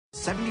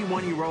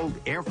71-year-old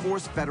Air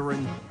Force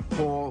veteran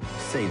Paul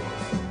Salos.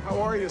 How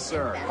are you,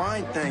 sir?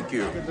 Fine, thank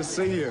you. Good to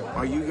see you.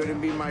 Are you going to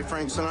be my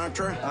Frank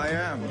Sinatra? I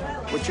am.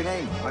 What's your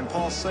name? I'm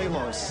Paul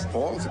Salos.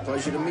 Paul, it's a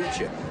pleasure to meet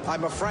you.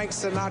 I'm a Frank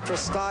Sinatra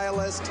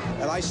stylist,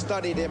 and I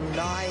studied him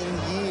 9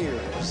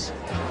 years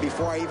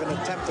before I even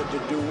attempted to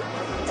do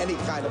any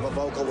kind of a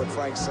vocal with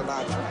Frank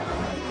Sinatra.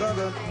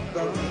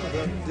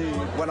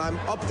 When I'm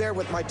up there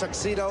with my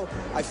tuxedo,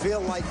 I feel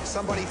like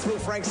somebody threw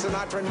Frank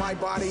Sinatra in my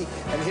body,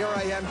 and here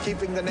I am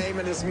keeping the name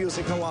and his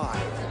music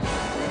alive.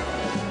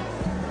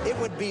 It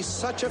would be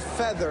such a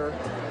feather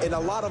in a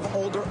lot of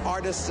older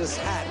artists'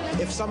 hat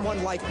if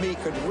someone like me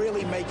could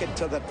really make it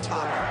to the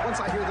top. Once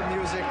I hear the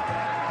music,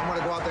 I'm going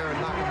to go out there and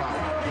knock him out.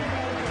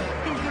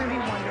 He's going to be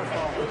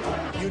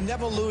wonderful. You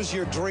never lose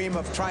your dream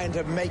of trying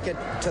to make it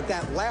to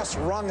that last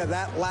rung of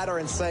that ladder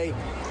and say,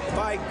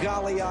 by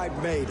golly, I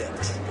made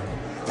it.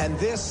 And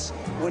this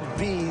would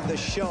be the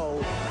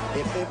show.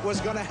 If it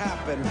was going to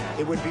happen,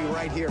 it would be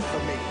right here for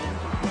me.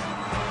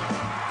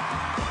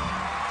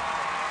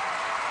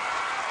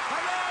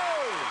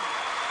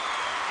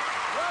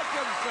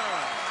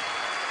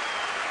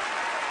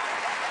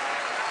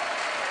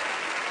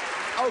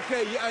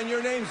 Okay, and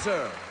your name,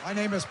 sir? My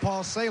name is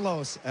Paul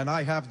Salos, and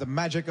I have the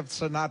magic of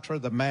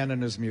Sinatra, the man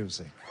and his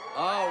music.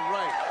 All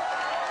right.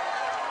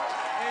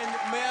 And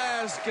may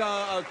I ask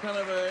kind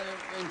of an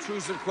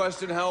intrusive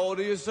question? How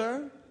old are you,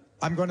 sir?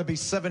 I'm going to be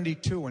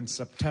 72 in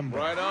September.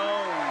 Right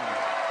on.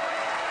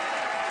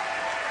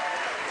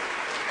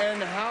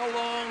 And how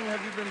long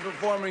have you been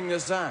performing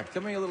this act?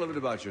 Tell me a little bit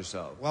about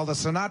yourself. Well, the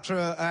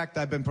Sinatra act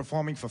I've been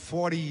performing for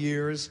 40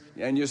 years.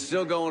 And you're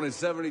still going at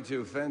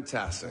 72.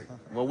 Fantastic.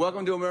 Well,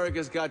 welcome to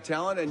America's Got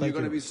Talent, and you're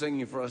going to be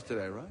singing for us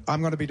today, right?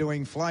 I'm going to be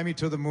doing Fly Me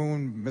to the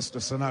Moon, Mr.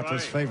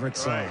 Sinatra's favorite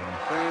song.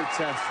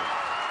 Fantastic.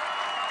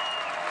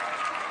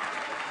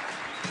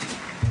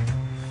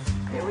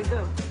 Here we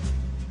go.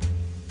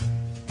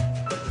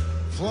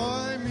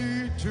 Fly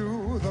me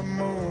to the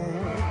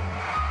moon.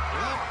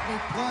 Let me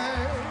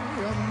play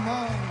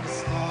among the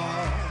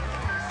stars.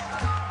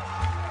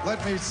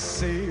 Let me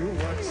see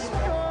what's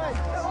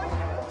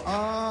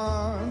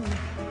on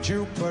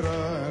Jupiter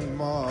and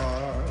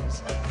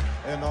Mars.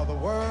 In other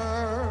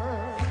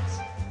words,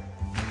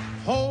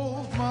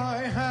 hold my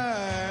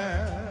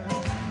hand.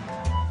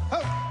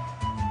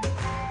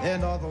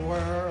 In other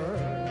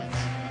words,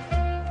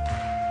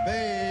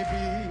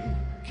 baby,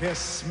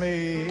 kiss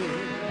me.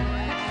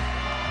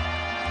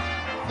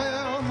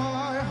 Fill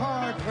my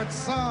heart with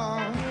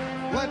song.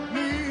 Let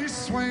me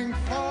swing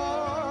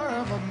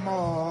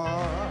forevermore.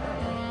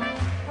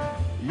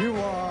 You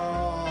are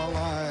all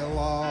I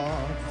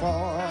long for,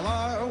 all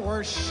I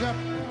worship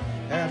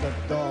and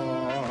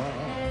adore.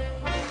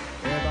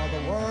 In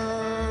other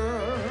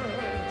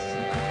words,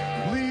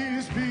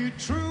 please be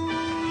true.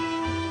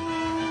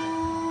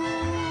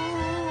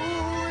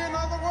 In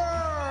other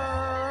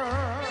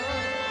words,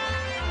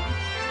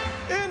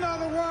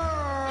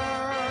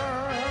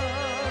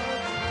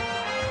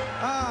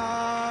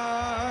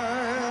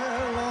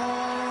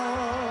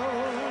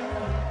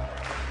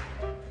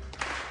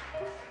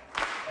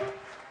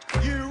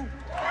 you.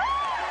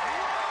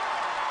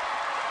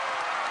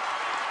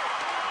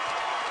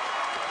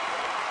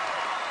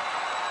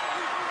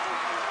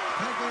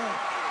 Thank you.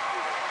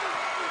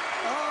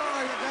 Oh,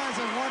 you guys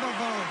are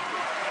wonderful.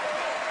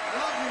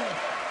 Love you.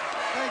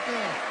 Thank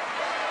you.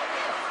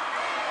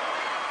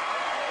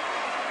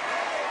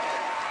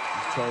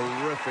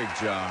 Terrific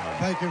job.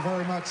 Thank you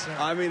very much, sir.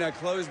 I mean, I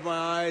closed my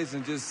eyes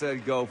and just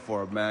said, go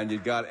for it, man. You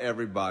got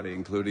everybody,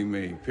 including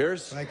me.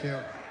 Pierce? Thank you.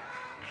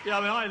 Yeah,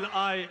 I mean,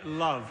 I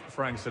love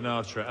Frank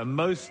Sinatra, and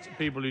most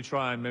people who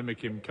try and mimic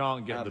him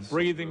can't get the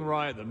breathing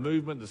right, the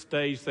movement, the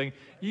stage thing.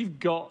 You've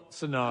got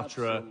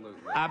Sinatra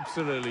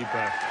absolutely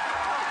perfect.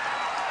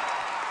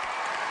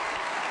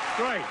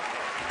 Great.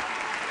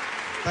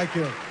 Thank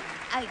you.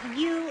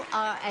 You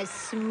are as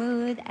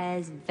smooth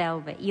as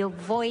velvet. Your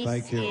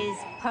voice is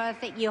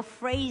perfect. Your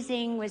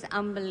phrasing was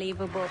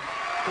unbelievable.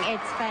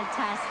 It's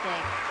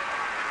fantastic.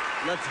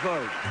 Let's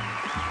vote.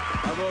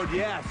 I vote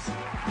yes.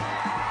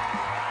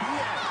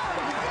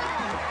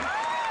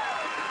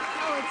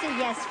 Oh, it's a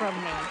yes from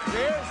me.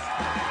 Cheers.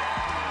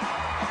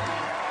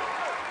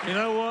 You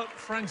know what?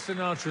 Frank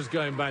Sinatra's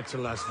going back to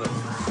Las Vegas.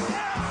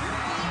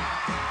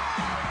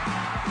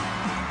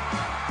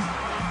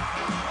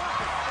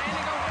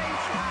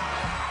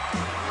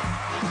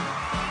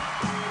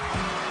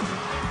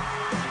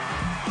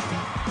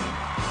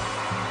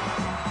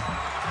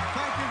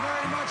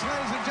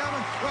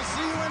 We'll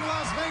see you in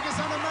Las Vegas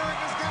on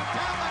America's Got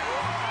Talent.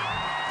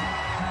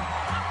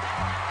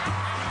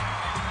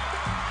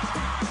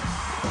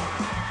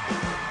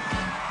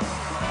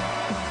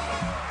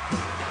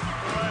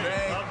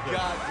 Thank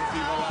God for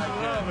people like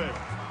Love him. it.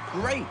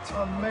 Great.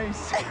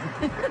 Amazing.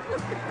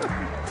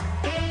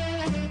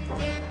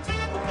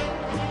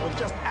 It was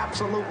just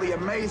absolutely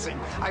amazing.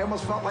 I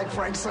almost felt like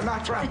Frank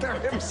Sinatra out there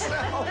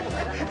himself.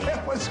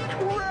 It was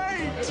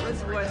great. It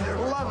was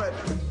wonderful. Love it.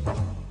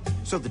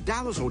 So the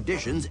Dallas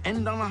auditions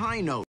end on a high note.